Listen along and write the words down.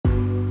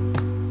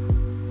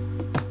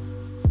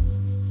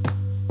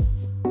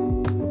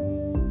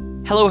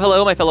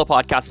Hello, my fellow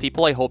podcast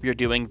people. I hope you're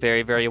doing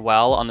very, very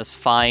well on this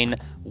fine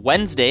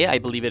Wednesday, I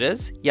believe it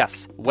is.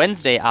 Yes,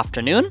 Wednesday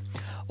afternoon,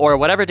 or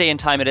whatever day and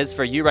time it is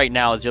for you right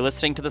now as you're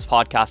listening to this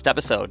podcast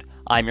episode.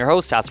 I'm your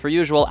host, as per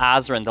usual,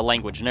 Azren, the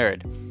Language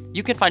Nerd.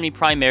 You can find me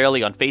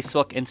primarily on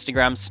Facebook,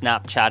 Instagram,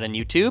 Snapchat, and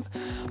YouTube,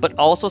 but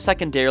also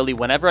secondarily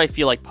whenever I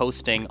feel like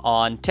posting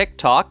on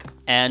TikTok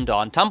and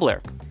on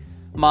Tumblr.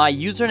 My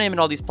username in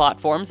all these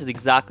platforms is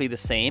exactly the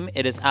same.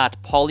 It is at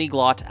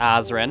Polyglot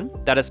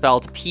Azren. That is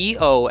spelled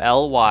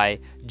Polyglot,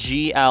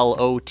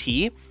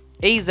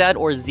 AZ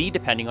or Z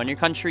depending on your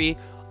country,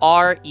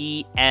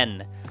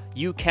 REN.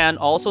 You can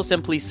also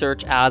simply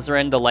search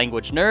Azren the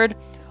Language Nerd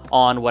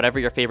on whatever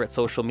your favorite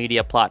social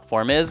media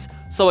platform is.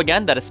 So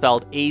again, that is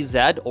spelled AZ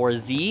or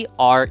Z,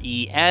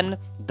 REN,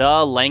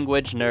 the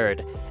Language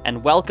Nerd.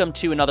 And welcome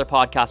to another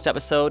podcast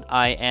episode.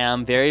 I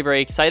am very, very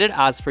excited,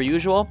 as per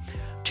usual,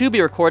 to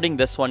be recording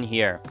this one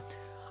here.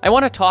 I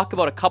want to talk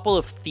about a couple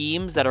of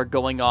themes that are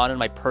going on in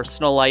my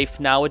personal life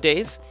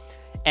nowadays.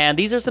 And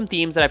these are some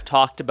themes that I've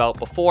talked about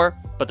before,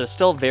 but they're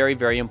still very,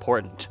 very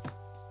important.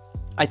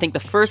 I think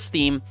the first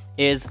theme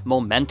is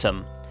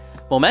momentum.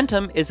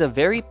 Momentum is a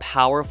very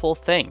powerful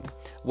thing,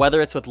 whether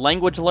it's with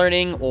language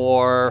learning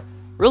or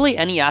really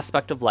any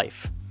aspect of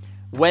life.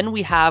 When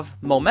we have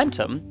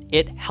momentum,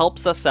 it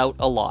helps us out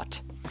a lot.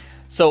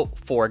 So,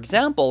 for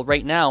example,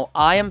 right now,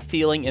 I am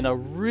feeling in a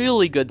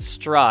really good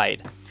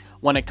stride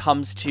when it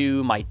comes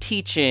to my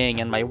teaching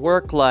and my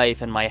work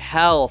life and my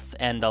health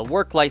and the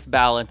work-life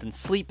balance and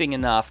sleeping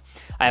enough.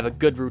 I have a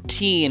good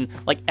routine.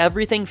 Like,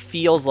 everything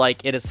feels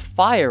like it is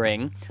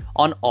firing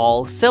on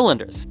all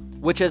cylinders,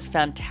 which is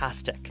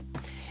fantastic.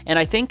 And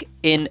I think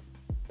in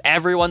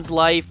everyone's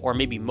life, or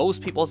maybe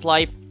most people's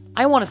life,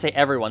 I want to say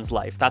everyone's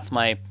life. That's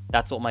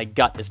what my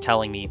gut is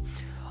telling me.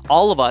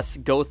 All of us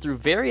go through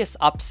various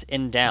ups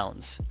and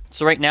downs.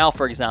 So right now,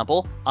 for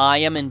example, I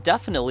am in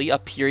definitely a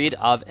period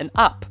of an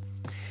up.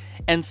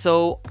 And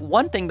so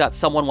one thing that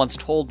someone once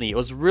told me, it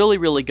was really,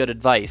 really good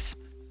advice,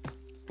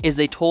 is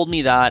they told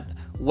me that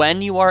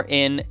when you are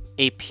in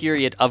a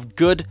period of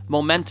good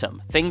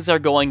momentum, things are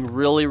going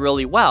really,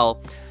 really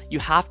well, you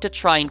have to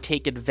try and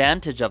take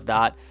advantage of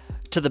that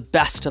to the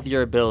best of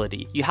your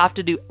ability. You have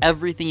to do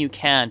everything you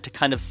can to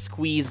kind of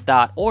squeeze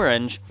that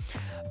orange,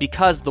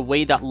 because the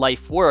way that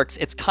life works,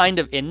 it's kind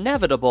of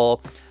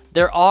inevitable.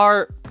 There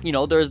are,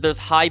 there's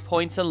high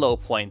points and low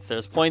points.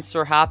 There's points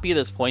we're happy,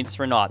 there's points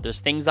we're not.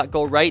 There's things that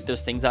go right,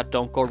 there's things that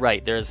don't go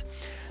right. There's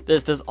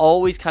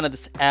always kind of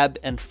this ebb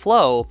and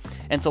flow.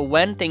 And so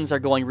when things are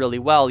going really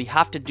well, you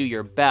have to do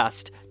your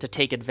best to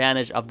take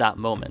advantage of that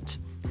moment.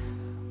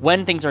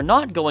 When things are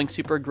not going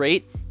super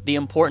great, the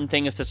important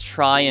thing is to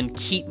try and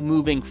keep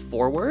moving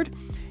forward.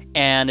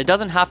 And it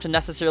doesn't have to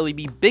necessarily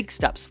be big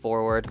steps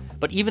forward,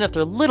 but even if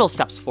they're little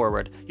steps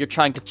forward, you're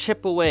trying to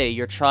chip away,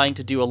 you're trying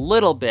to do a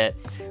little bit,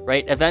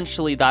 right?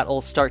 Eventually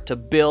that'll start to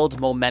build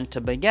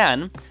momentum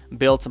again,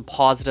 build some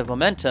positive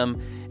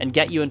momentum, and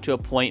get you into a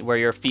point where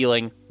you're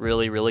feeling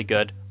really, really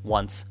good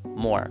once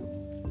more.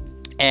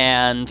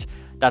 And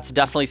that's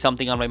definitely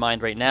something on my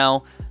mind right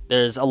now.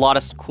 There's a lot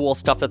of cool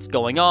stuff that's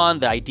going on.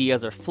 The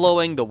ideas are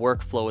flowing, the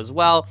workflow as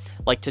well.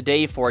 Like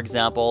today, for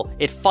example,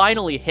 it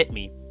finally hit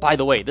me. By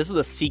the way, this is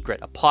a secret,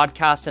 a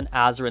podcast and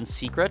Azren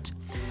secret.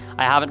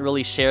 I haven't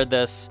really shared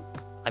this.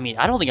 I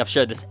don't think I've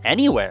shared this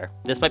anywhere.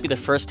 This might be the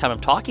first time I'm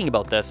talking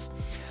about this.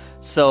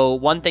 So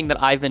one thing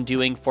that I've been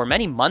doing for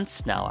many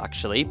months now,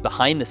 actually,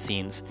 behind the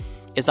scenes,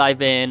 is I've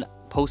been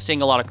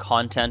posting a lot of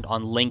content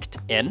on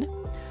LinkedIn.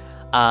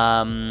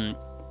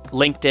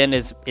 LinkedIn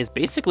is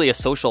basically a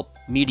social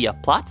media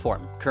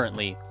platform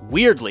currently.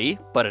 Weirdly,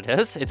 but it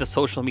is. It's a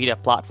social media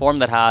platform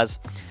that has,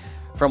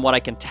 from what I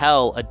can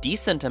tell, a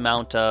decent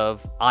amount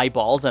of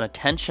eyeballs and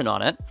attention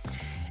on it.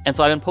 And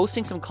so I've been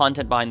posting some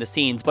content behind the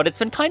scenes, but it's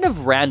been kind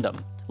of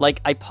random.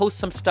 Like, I post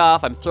some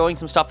stuff, I'm throwing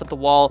some stuff at the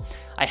wall.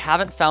 I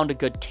haven't found a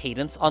good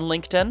cadence on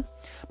LinkedIn.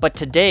 But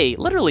today,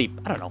 literally,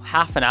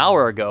 half an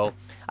hour ago,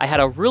 I had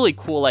a really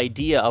cool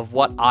idea of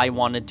what I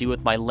want to do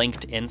with my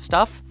LinkedIn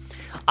stuff.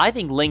 I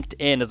think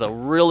LinkedIn is a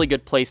really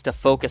good place to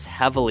focus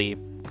heavily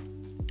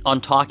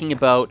on talking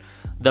about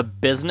the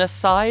business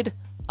side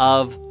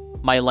of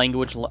my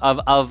language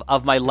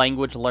of my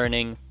language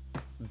learning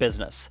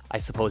business, I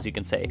suppose you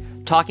can say.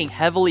 Talking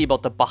heavily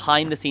about the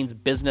behind the scenes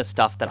business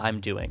stuff that I'm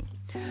doing.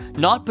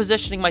 Not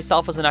positioning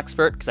myself as an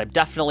expert, because I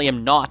definitely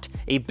am not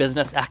a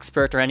business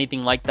expert or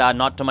anything like that,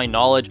 not to my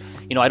knowledge.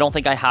 I don't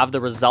think I have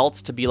the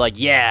results to be like,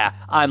 yeah,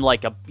 I'm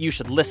like you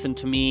should listen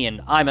to me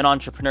and I'm an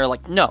entrepreneur.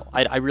 Like, no,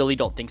 I really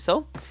don't think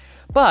so.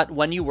 But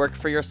when you work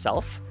for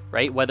yourself,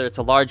 right? Whether it's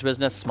a large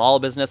business, small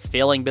business,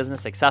 failing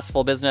business,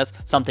 successful business,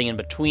 something in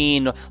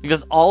between.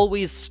 There's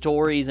always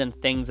stories and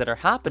things that are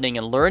happening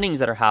and learnings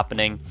that are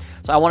happening.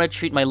 So I want to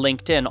treat my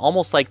LinkedIn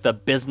almost like the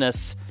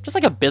business, just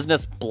like a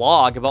business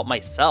blog about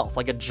myself,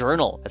 like a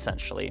journal,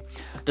 essentially.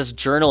 Just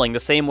journaling the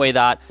same way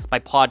that my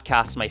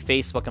podcast, my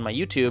Facebook, and my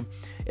YouTube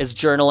is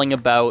journaling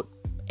about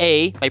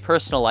my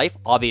personal life,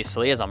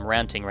 obviously, as I'm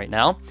ranting right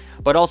now,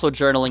 but also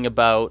journaling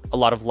about a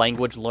lot of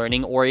language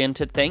learning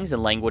oriented things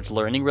and language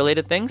learning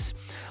related things.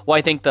 Well,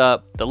 I think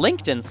the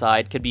LinkedIn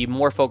side could be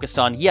more focused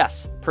on,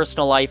 yes,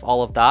 personal life,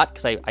 all of that,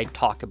 because I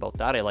talk about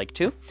that. I like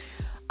to.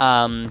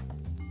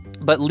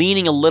 But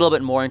leaning a little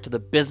bit more into the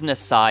business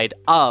side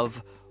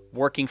of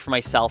working for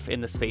myself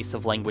in the space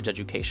of language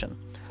education.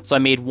 So I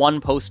made one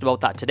post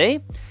about that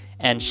today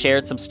and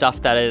shared some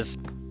stuff that is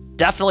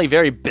definitely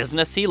very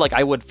businessy. Like,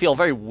 I would feel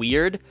very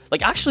weird.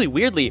 Like, actually,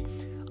 weirdly,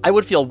 I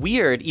would feel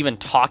weird even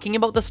talking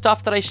about the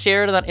stuff that I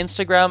shared on that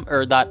Instagram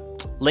or that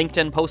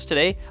LinkedIn post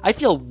today. I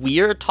feel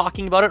weird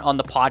talking about it on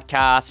the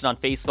podcast and on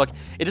Facebook.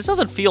 It just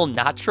doesn't feel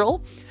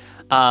natural.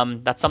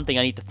 That's something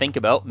I need to think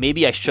about.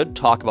 Maybe I should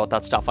talk about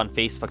that stuff on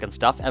Facebook and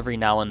stuff every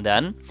now and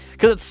then,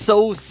 because it's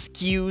so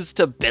skews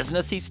to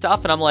businessy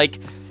stuff. And I'm like,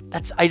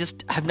 I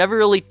just have never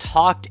really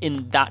talked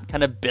in that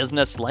kind of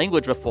business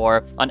language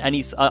before on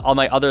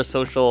my other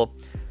social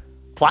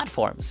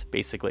platforms,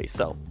 basically.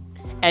 So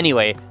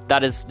anyway,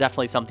 that is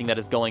definitely something that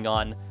is going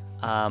on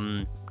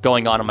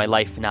in my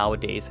life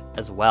nowadays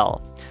as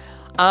well.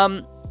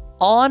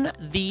 On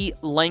the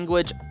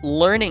language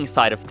learning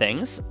side of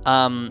things,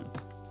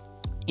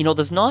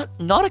 there's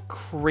not a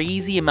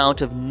crazy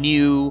amount of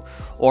new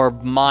or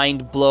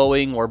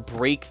mind-blowing or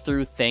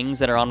breakthrough things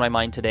that are on my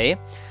mind today.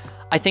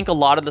 I think a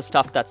lot of the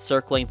stuff that's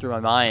circling through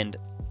my mind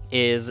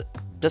is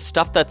just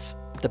stuff that's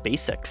the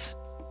basics.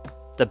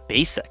 The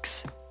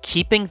basics.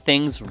 Keeping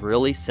things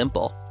really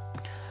simple.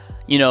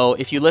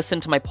 If you listen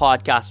to my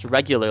podcast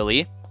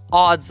regularly,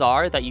 odds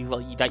are that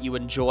you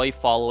enjoy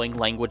following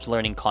language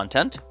learning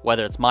content,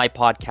 whether it's my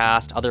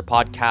podcast, other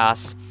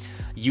podcasts,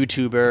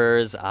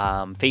 YouTubers,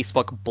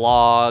 Facebook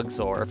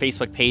blogs or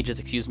Facebook pages,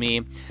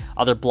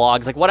 other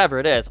blogs, like whatever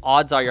it is.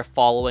 Odds are you're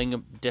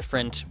following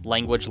different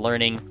language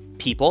learning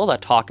people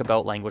that talk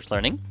about language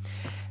learning.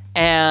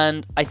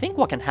 And I think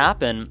what can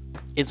happen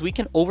is we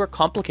can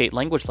overcomplicate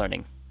language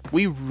learning.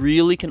 We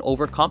really can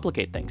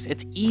overcomplicate things.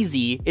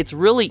 It's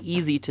really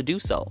easy to do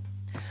so.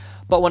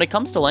 But when it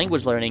comes to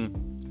language learning,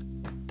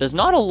 there's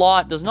not really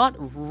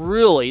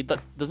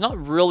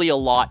a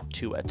lot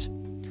to it.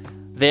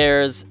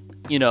 There's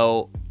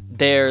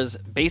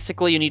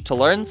basically, you need to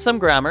learn some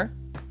grammar.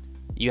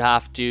 You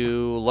have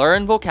to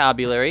learn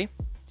vocabulary.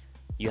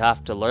 You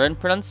have to learn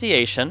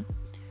pronunciation.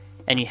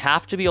 And you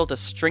have to be able to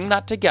string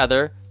that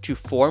together to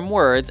form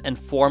words and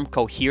form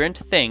coherent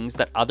things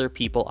that other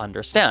people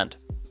understand.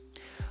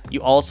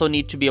 You also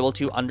need to be able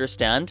to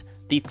understand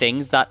the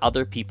things that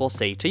other people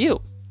say to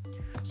you.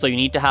 So you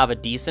need to have a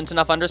decent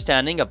enough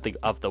understanding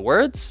of the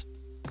words,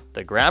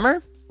 the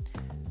grammar,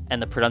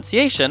 and the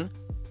pronunciation.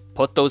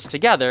 Put those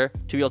together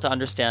to be able to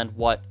understand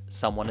what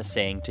someone is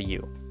saying to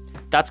you.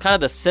 That's kind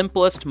of the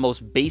simplest,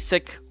 most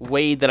basic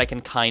way that I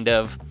can kind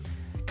of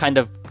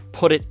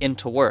put it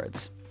into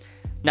words.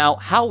 Now,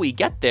 how we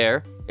get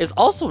there is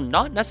also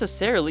not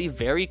necessarily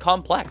very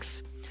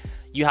complex.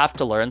 You have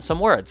to learn some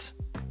words.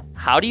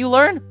 How do you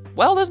learn?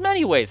 Well, there's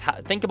many ways.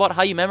 Think about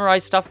how you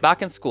memorize stuff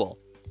back in school.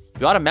 You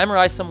got to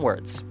memorize some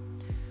words.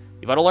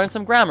 You got to learn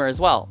some grammar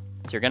as well.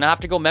 So you're going to have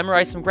to go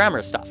memorize some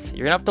grammar stuff.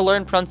 You're going to have to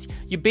learn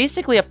You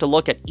basically have to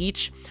look at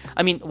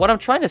what I'm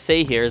trying to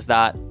say here is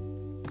that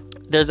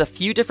there's a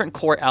few different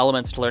core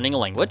elements to learning a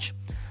language.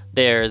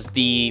 There's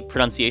the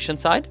pronunciation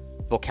side,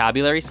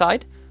 vocabulary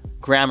side,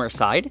 grammar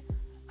side.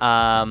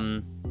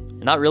 And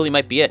that really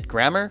might be it.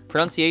 Grammar,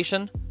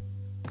 pronunciation,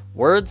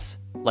 words,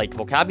 like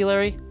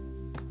vocabulary.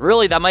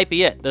 Really, that might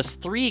be it. There's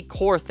three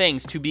core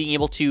things to being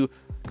able to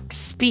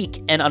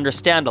speak and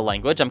understand a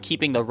language. I'm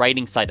keeping the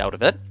writing side out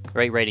of it,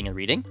 right? Writing and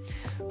reading.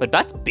 But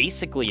that's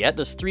basically it.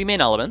 There's three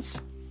main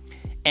elements.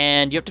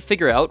 And you have to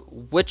figure out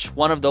which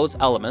one of those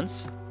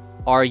elements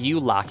are you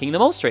lacking the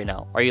most right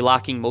now. Are you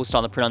lacking most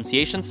on the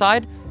pronunciation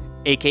side?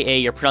 AKA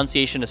your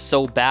pronunciation is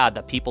so bad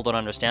that people don't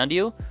understand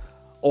you?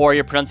 Or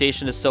your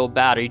pronunciation is so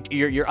bad, or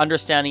your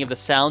understanding of the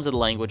sounds of the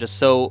language is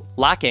so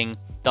lacking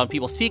that when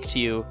people speak to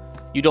you,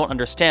 you don't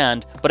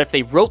understand. But if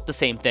they wrote the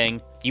same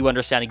thing, you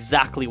understand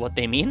exactly what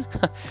they mean.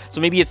 So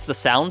maybe it's the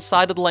sound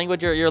side of the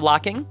language you're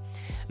lacking.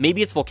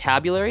 Maybe it's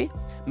vocabulary.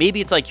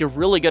 Maybe it's like you're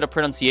really good at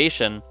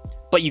pronunciation,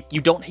 but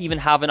you don't even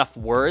have enough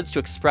words to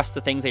express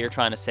the things that you're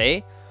trying to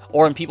say.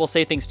 Or when people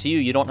say things to you,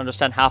 you don't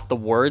understand half the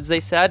words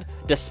they said,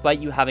 despite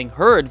you having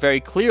heard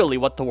very clearly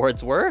what the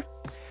words were,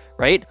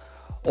 right?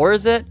 Or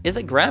is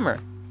it grammar?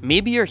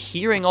 Maybe you're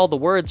hearing all the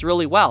words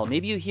really well.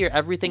 Maybe you hear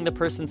everything the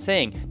person's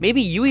saying. Maybe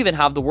you even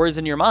have the words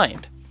in your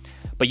mind,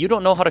 but you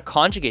don't know how to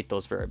conjugate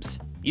those verbs.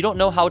 You don't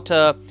know what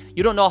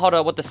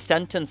the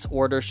sentence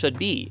order should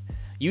be.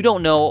 You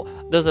don't know,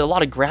 there's a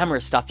lot of grammar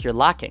stuff you're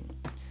lacking.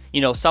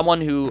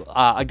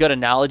 A good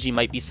analogy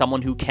might be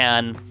someone who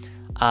can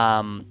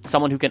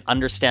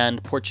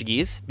understand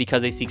Portuguese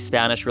because they speak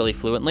Spanish really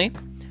fluently.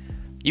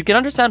 You can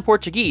understand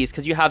Portuguese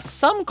because you have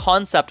some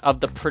concept of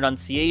the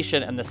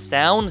pronunciation and the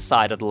sound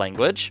side of the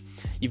language.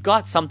 You've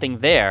got something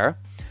there,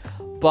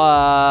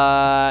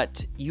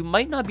 but you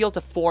might not be able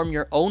to form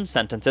your own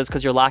sentences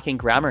because you're lacking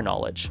grammar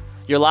knowledge.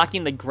 You're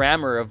lacking the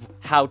grammar of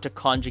how to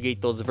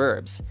conjugate those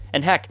verbs.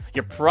 And heck,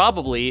 you're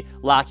probably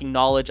lacking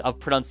knowledge of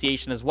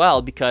pronunciation as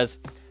well, because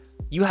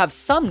you have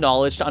some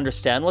knowledge to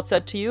understand what's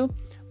said to you,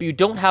 but you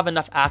don't have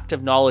enough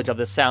active knowledge of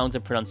the sounds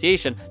and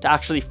pronunciation to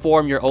actually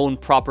form your own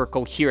proper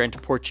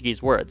coherent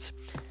Portuguese words.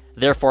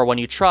 Therefore, when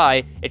you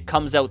try, it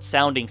comes out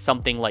sounding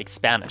something like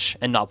Spanish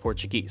and not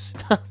Portuguese.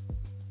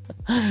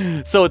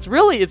 So it's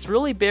really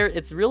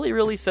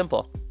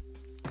simple.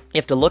 You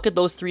have to look at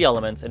those three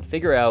elements and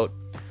figure out,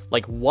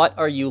 like, what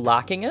are you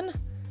lacking in?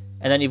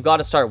 And then you've got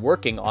to start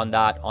working on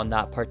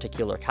that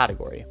particular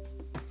category.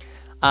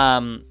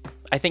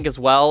 I think as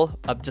well,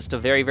 just a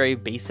very, very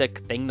basic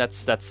thing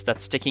that's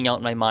sticking out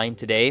in my mind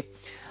today,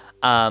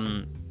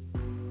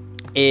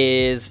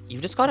 is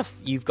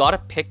you've got to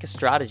pick a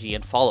strategy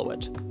and follow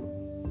it.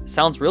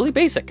 Sounds really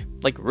basic,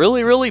 like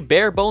really, really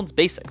bare bones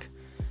basic,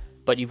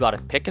 but you've got to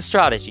pick a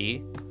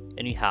strategy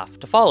and you have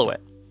to follow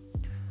it.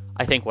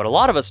 I think what a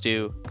lot of us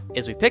do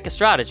is we pick a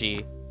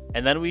strategy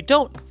and then we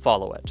don't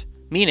follow it,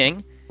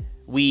 meaning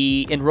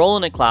we enroll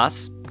in a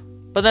class,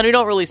 but then we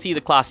don't really see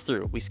the class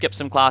through. We skip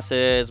some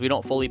classes, we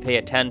don't fully pay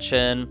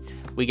attention,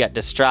 we get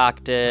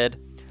distracted,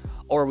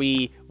 or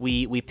we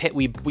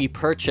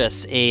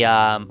purchase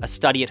a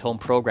study-at-home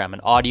program, an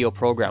audio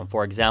program,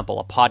 for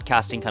example, a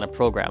podcasting kind of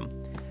program,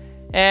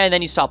 and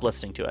then you stop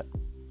listening to it.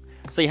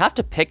 So you have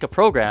to pick a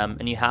program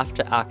and you have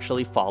to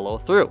actually follow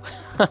through,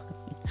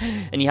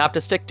 and you have to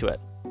stick to it.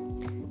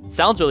 It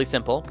sounds really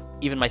simple.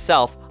 Even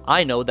myself,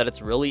 I know that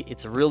it's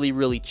really,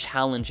 really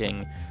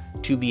challenging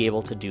to be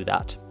able to do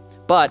that.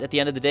 But at the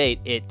end of the day,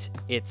 it's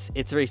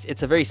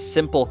a very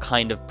simple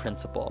kind of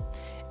principle.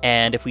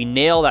 And if we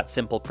nail that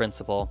simple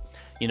principle,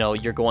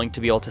 you're going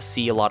to be able to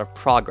see a lot of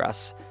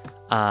progress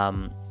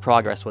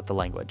with the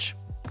language.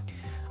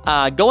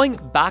 Going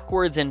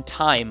backwards in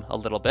time a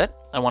little bit,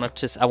 I want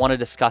to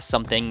discuss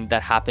something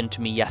that happened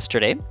to me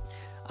yesterday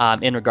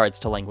in regards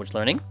to language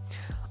learning.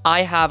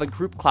 I have a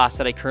group class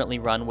that I currently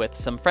run with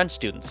some French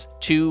students,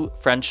 two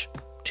French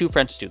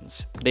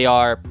students. They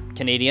are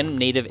Canadian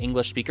native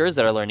English speakers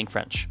that are learning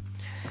French.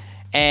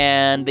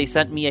 And they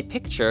sent me a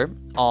picture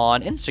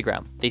on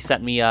Instagram. They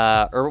sent me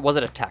or was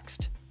it a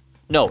text?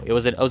 No, it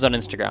was on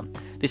Instagram.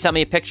 They sent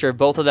me a picture of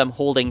both of them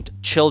holding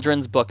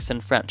children's books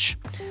in French.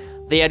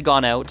 They had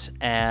gone out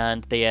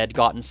and they had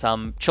gotten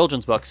some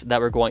children's books that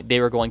they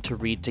were going to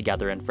read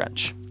together in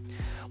French.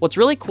 What's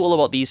really cool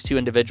about these two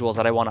individuals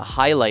that I want to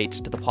highlight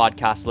to the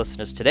podcast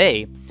listeners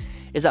today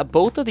is that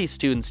both of these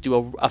students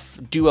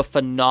do a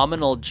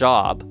phenomenal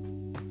job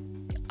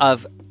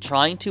of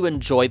trying to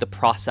enjoy the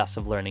process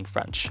of learning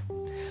French.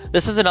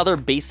 This is another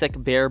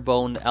basic bare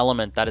bone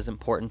element that is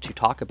important to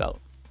talk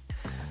about.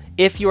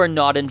 If you are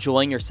not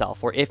enjoying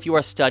yourself, or if you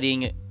are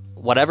studying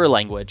whatever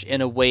language in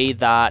a way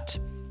that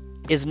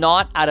is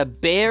not at a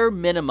bare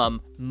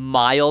minimum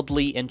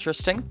mildly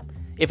interesting,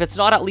 if it's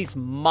not at least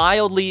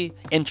mildly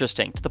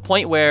interesting to the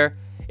point where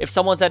if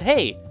someone said,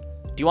 hey,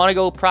 do you want to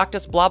go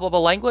practice blah, blah, blah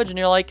language? And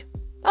you're like,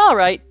 all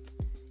right.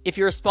 If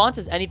your response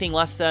is anything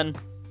less than,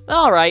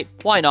 all right,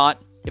 why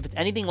not? If it's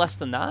anything less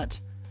than that,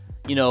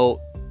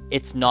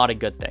 it's not a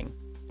good thing.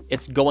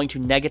 It's going to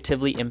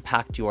negatively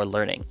impact your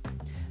learning.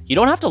 You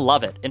don't have to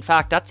love it. In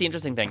fact, that's the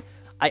interesting thing.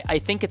 I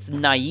think it's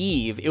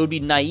naive. It would be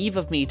naive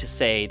of me to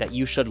say that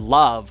you should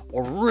love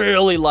or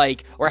really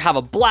like or have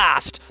a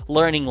blast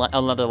learning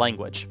another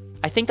language.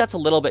 I think that's a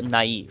little bit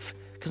naive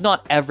because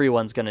not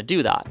everyone's going to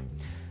do that.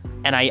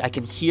 And I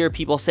can hear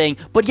people saying,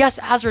 but yes,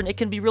 Azren, it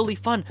can be really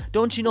fun.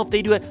 Don't you know if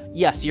they do it?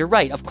 Yes, you're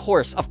right. Of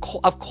course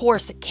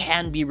it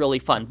can be really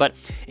fun. But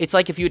it's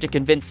like if you were to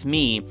convince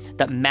me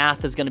that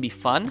math is going to be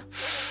fun,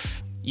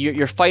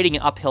 you're fighting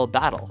an uphill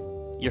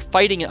battle. You're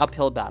fighting an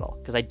uphill battle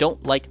because I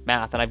don't like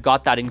math, and I've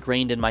got that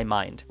ingrained in my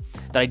mind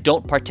that I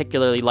don't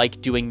particularly like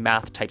doing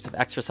math types of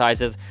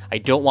exercises. I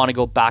don't want to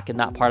go back in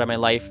that part of my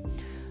life.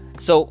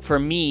 So for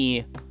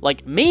me,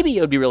 like, maybe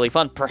it would be really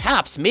fun.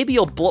 Perhaps, maybe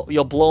you'll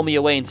blow me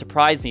away and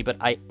surprise me, but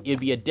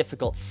it'd be a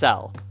difficult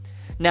sell.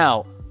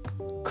 Now,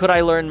 could I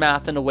learn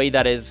math in a way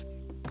that is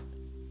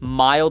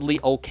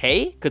mildly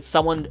okay? Could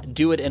someone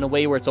do it in a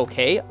way where it's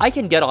okay? I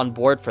can get on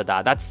board for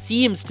that. That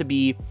seems to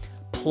be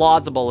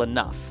plausible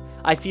enough.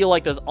 I feel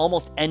like there's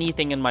almost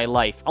anything in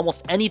life,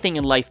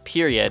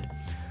 period,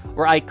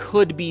 where I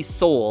could be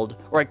sold,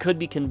 or I could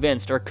be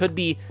convinced, or it could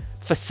be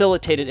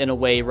facilitated in a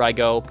way where I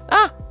go,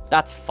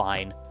 that's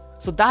fine.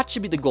 So that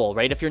should be the goal,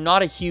 right? If you're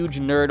not a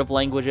huge nerd of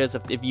languages,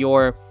 if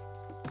you're,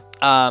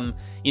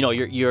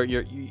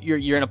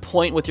 you're in a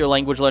point with your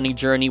language learning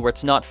journey where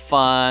it's not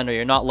fun, or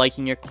you're not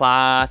liking your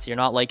class, you're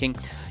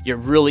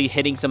really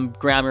hitting some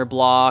grammar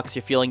blocks,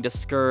 you're feeling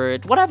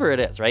discouraged, whatever it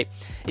is, right?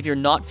 If you're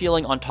not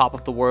feeling on top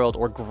of the world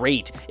or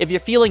great, if you're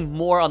feeling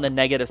more on the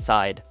negative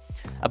side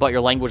about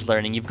your language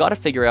learning, you've got to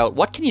figure out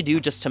what can you do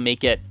just to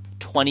make it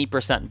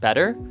 20%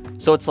 better,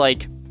 so it's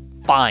like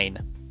fine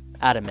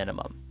at a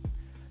minimum.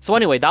 So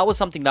anyway, that was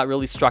something that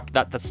really stuck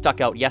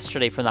out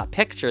yesterday from that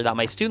picture that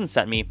my students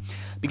sent me,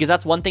 because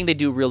that's one thing they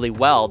do really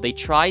well. They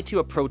try to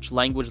approach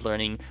language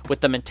learning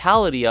with the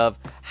mentality of,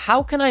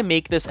 how can I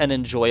make this an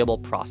enjoyable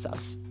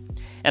process?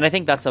 And I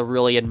think that's a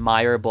really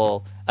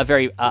admirable,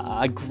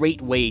 a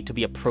great way to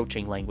be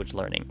approaching language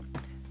learning.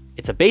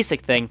 It's a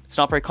basic thing. It's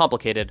not very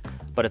complicated,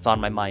 but it's on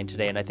my mind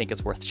today, and I think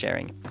it's worth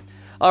sharing.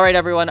 All right,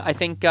 everyone. I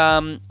think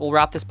we'll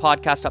wrap this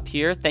podcast up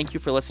here. Thank you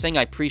for listening.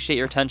 I appreciate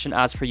your attention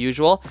as per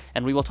usual,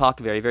 and we will talk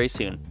very, very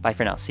soon. Bye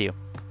for now. See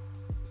you.